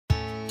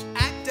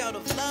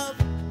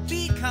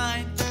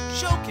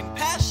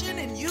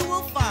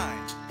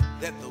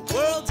that the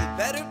world's a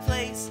better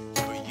place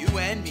for you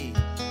and me.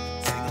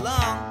 Sing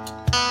along.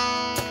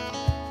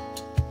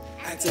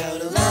 Act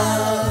out of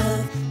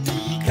love,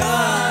 be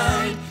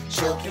kind,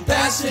 show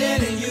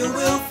compassion, and you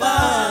will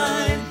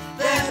find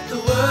that the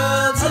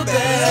world's a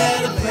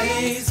better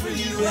place for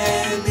you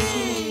and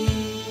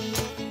me.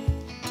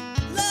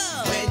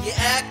 Love. When you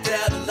act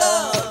out of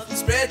love,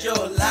 spread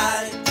your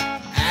light.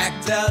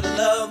 Act out of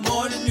love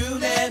morning,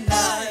 noon, and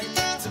night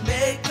to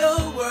make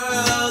the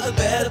world a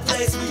better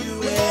place for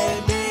you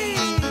and me.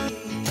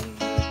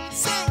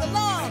 Sing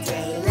along. Act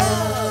out of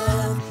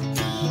love,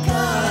 be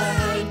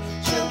kind,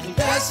 show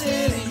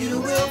compassion, and you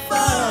will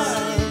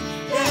find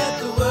that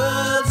the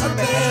world's a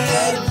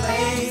better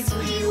place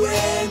for you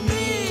and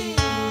me.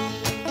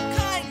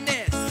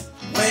 Kindness.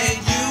 When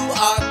you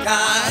are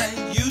kind,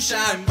 you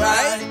shine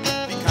bright.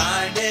 Be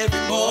kind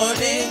every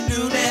morning,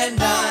 noon, and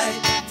night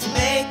to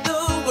make the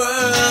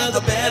world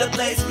a better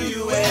place for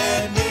you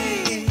and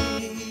me.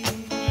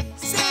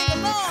 Sing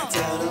along. Act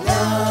out of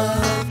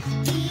love,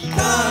 be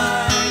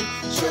kind,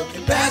 show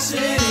compassion,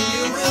 and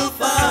you will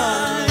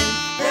find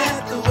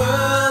that the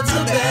world's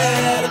a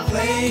better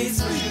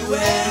place for you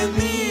and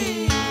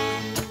me.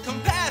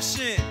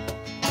 Compassion.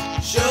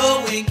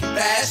 Showing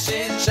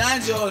compassion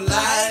shines your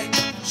light.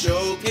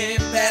 Show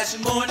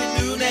compassion morning,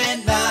 noon,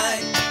 and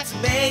night to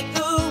make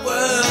the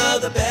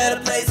world a better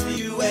place for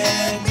you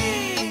and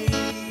me.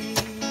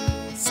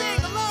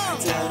 Sing along.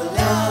 Act out of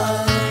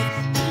love,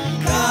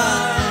 be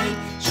kind,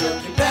 show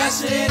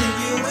compassion, and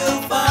you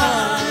will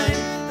find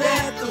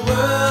that the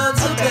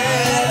world's a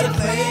better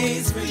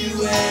place for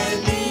you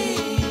and me.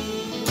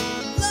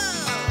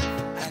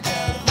 Love. Act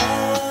out of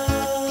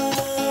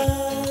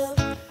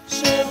love,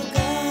 show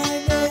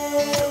kindness,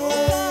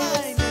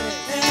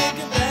 and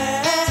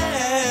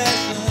compassion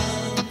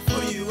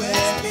for you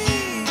and me.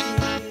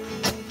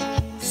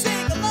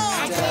 Sing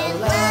along. Act out of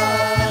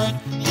love,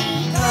 be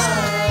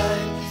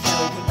kind,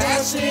 show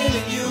compassion,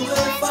 and you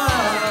will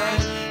find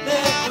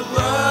that the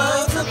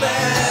world's a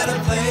better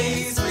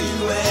place for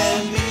you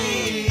and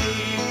me.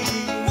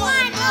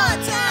 One more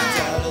time. Act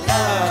out of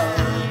love,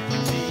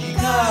 be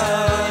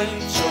kind,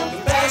 show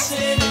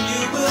compassion, and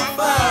you will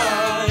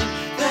find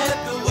that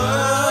the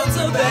world's a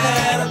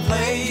better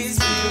place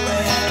for you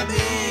and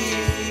me.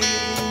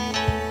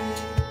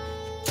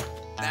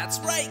 That's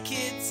right,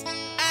 kids.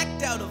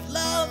 Act out of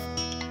love,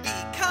 be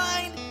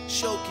kind,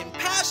 show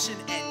compassion,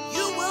 and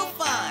you will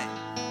find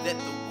that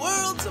the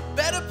world's a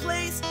better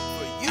place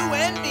for you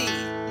and me.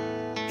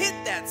 Hit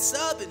that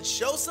sub and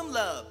show some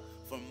love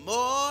for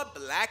more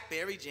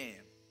BlackBerry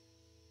jams.